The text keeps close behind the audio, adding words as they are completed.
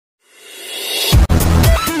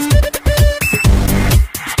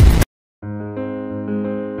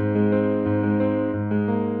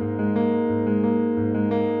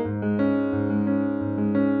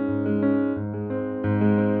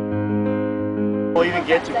Well, even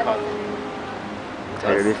get to cut.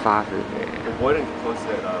 睇嗰啲花片嘅。Avoiding close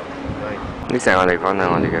at night. 呢成個地方係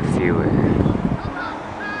我哋嘅 feel 嘅，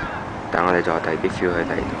但我哋仲有第二啲 feel 喺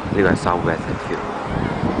第二度。呢個係 Southwest 嘅 feel。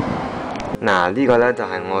嗱，呢個咧就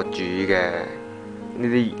係我煮嘅，呢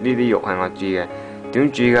啲肉係我煮嘅。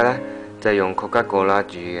點煮嘅咧？就係用Coca-Cola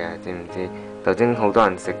煮嘅，知唔知？頭先好多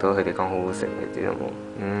人食到，佢哋講好好食，你知道冇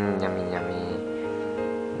？yummy，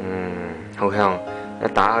好香，一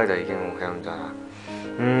打開就已經好香咗啦。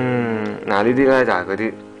嗱呢啲咧就係嗰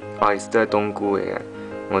啲 oyster 冬菇嚟嘅，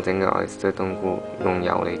我整嘅 oyster 冬菇用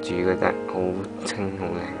油嚟煮嘅啫，好清好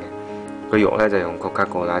靚嘅。個肉咧就用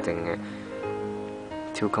Coca-Cola整嘅，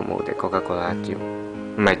超級無敵Coca-Cola椒，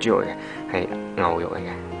唔係豬肉嘅，係牛肉嚟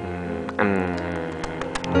嘅。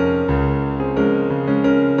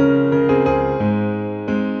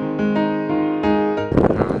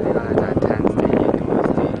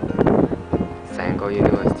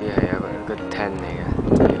University 係一個 tent 嚟嘅，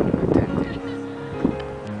就用個 tent 嚟。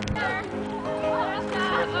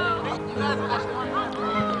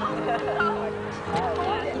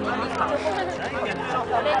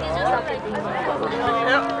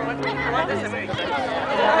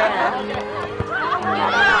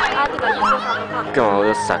今日好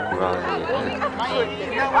多實㗎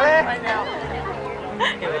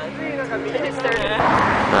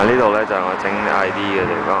嗱，呢度咧就係我整 ID 嘅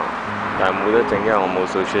地方。但係冇得整，因為我冇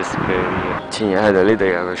數出 security。前日喺度呢度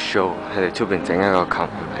有個 show，喺度出邊整一個琴，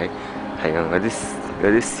係用嗰啲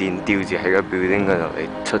線吊住喺個 building 嗰度嚟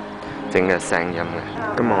出整嘅聲音嘅。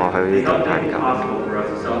今日我去呢度彈琴，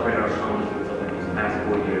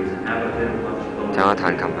就我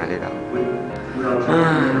彈琴喺呢度。閒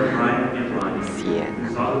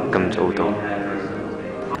啊，咁早到。呢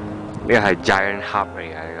個係 Giant Harp 嚟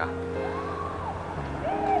嘅呢個。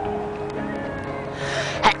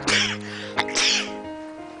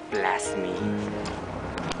Bless me.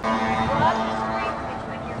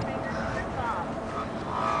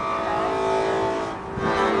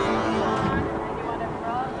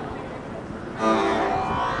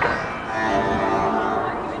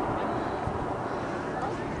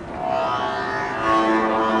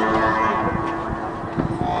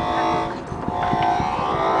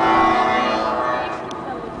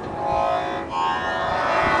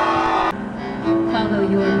 Follow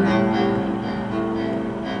your breath.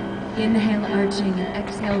 Inhale arching and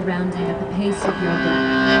exhale rounding at the pace of your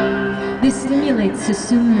breath. This stimulates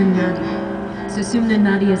Sushumna Nadi. Sushumna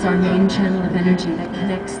Nadi is our main channel of energy that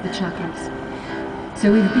connects the chakras.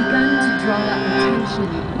 So we've begun to draw attention,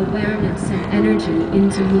 awareness, and energy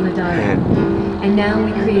into Muladhara. And now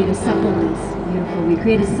we create a suppleness, beautiful, we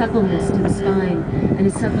create a suppleness to the spine and a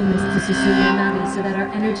suppleness to Sushumna Nadi so that our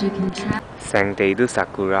energy can travel. 成地都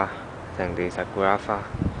sakura， 成地 sakura 花。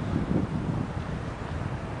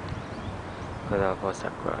嗰度有棵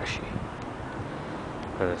sakura 樹，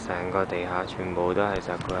嗰度成個地下全部都係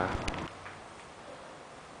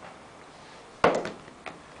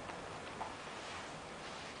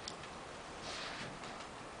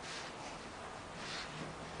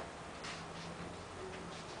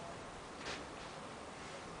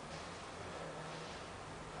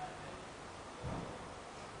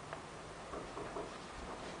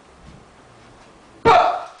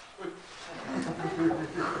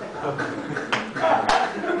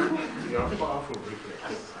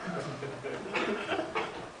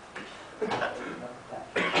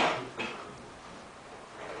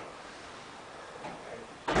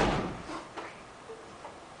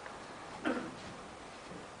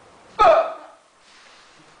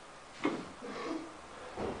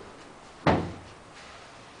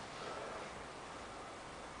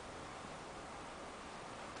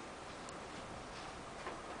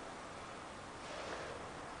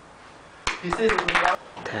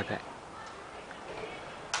it.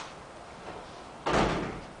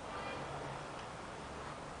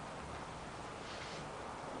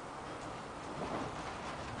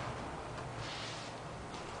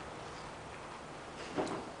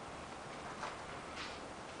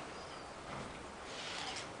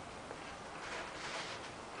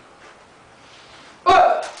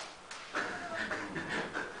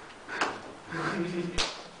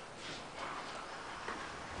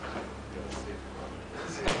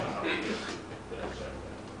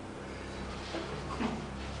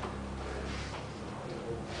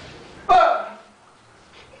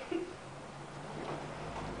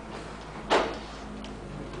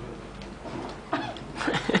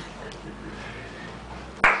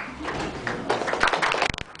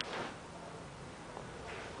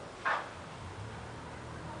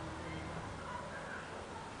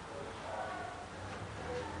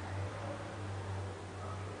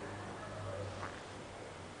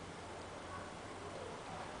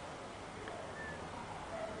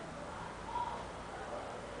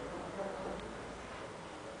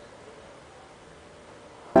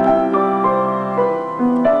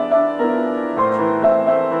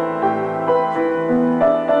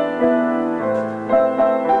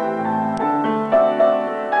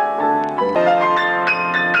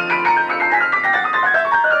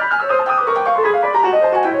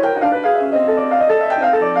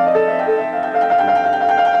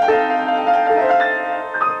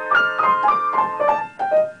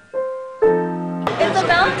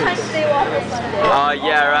 Oh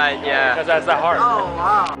yeah, right, yeah. Because that's the Harp. Oh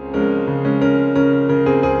wow.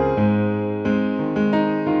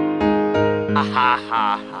 Ha ha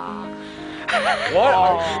ha ha. What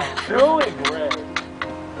are you doing, Greg?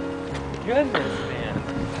 Goodness, man.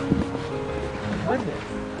 Goodness.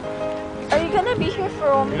 Are you gonna be here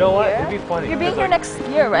for 1 year? You know what? It'd be funny. You're being here like, next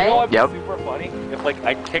year, right? You know what'd be Yep. super funny? If like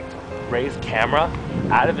I kicked Ray's camera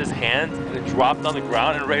out of his hands and it dropped on the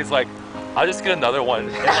ground, and Ray's like, "I'll just get another one."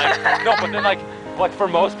 And like, no, but then like for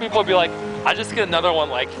most people, it'd be like, "I'll just get another one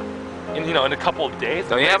like in in a couple of days."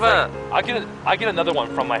 Don't you have a? I get another one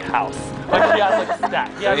from my house. Like he has like a stack.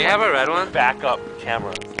 He has, Don't you have a red one? Backup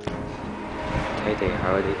cameras. 睇地下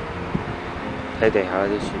嗰啲，睇地下嗰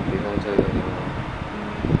啲雪俾風吹到點啊！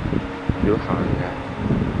要行㗎，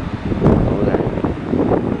好靚。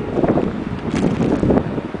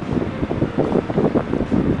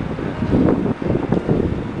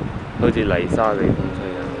好似泥沙俾風吹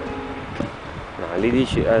啊！嗱，呢啲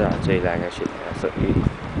雪咧嗱最靚嘅雪嚟啊，屬於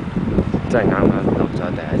真係啱啱落咗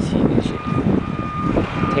第一次嘅雪。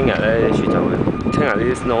聽日咧啲雪就會，聽日呢啲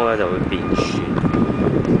snow 咧就會變雪，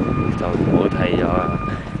就唔好睇咗啦。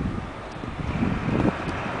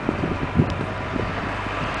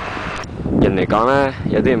人嚟講咧，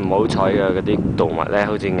有啲唔好彩嘅嗰啲動物咧，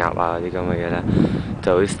好似鴨啊嗰啲咁嘅嘢咧，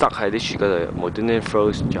就會塞喺啲雪嗰度，無端端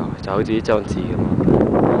froze 咗，就好似呢張紙咁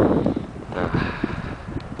啊！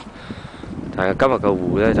但係今日個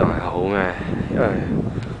湖咧就係好嘅，因為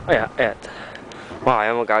哎呀，哇！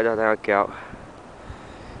有冇搞錯？睇我腳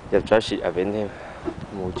入咗雪入邊添，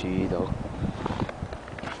冇注意到。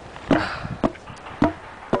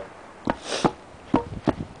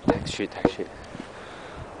踢雪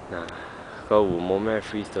嗱。個湖冇咩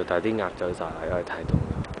freeze 到，但係啲鴨走晒啦，因為太凍咗。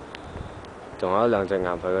仲有2隻鴨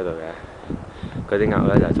喺嗰度嘅，嗰啲鴨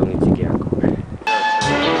咧就係中意自己一個嘅。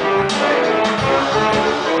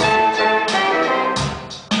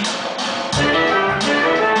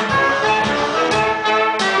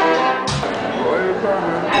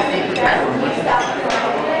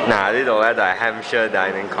嗱，呢度咧就係 Hampshire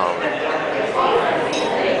Dining Common。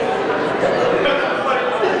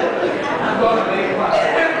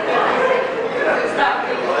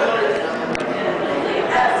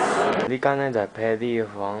呢間咧就係 Paddy 嘅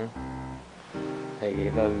房，係幾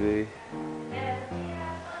多女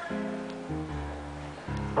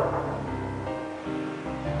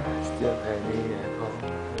？Still Paddy 嘅房，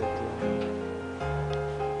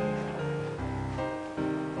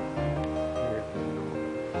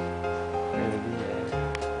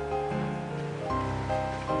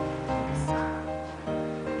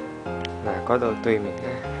嗱，嗰度對面咧，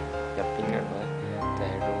入邊嗰個咧就係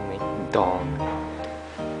roommate dorm。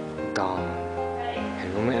係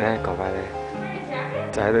roommate 咧嗰班咧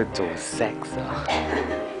就喺度做 sex 啊，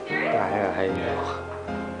但係喺度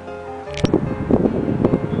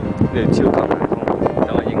呢度超級大風，等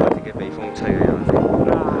我影我自己被風吹嘅樣子。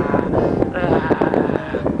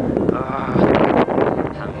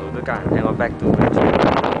行路都教人聽我 back to 嘅字。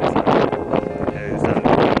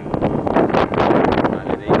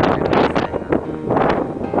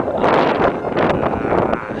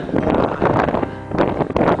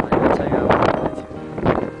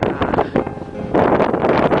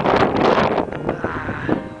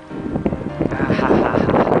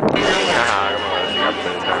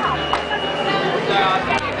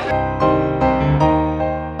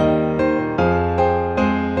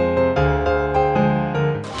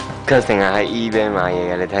佢成日喺 eBay 買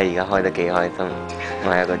嘢嘅，你睇而家開得幾開心，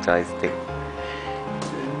買一個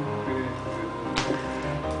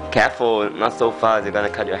joystick。Careful, not so fast, you're gonna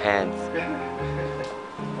cut your hands.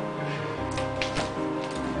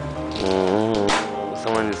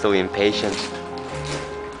 Someone is so impatient.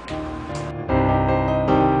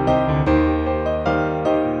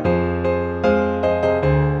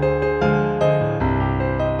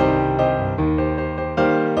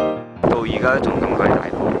到而家仲咁鬼大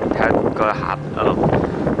風，睇下個盒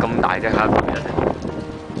咁大隻盒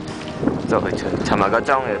就去出。尋日個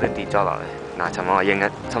裝嘢都跌咗落嚟。嗱，尋日我一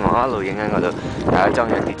路影緊嗰度，有一裝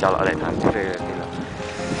嘢跌咗落嚟，但唔知飛去邊度。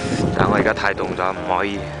但我而家太凍咗，唔可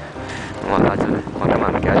以。我今日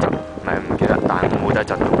唔記得執，唔記得，但係我冇得執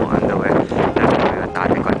到我揾到嘅，因為我打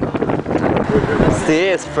啲棍度。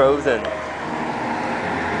See, it's frozen。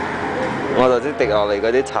我頭先滴落嚟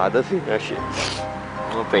嗰啲茶都變咗雪，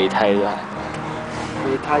我鼻涕都係。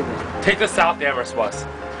Take the South Amherst bus.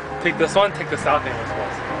 Take this one. Take the South Amherst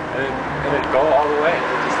bus, and then go all the way.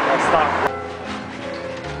 And just stop.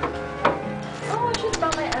 Oh, I should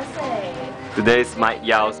about my essay. Today is Mike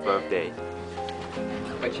Yao's birthday.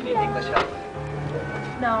 But you need English help.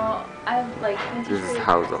 No, I've like. This is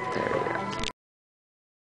house of Terry.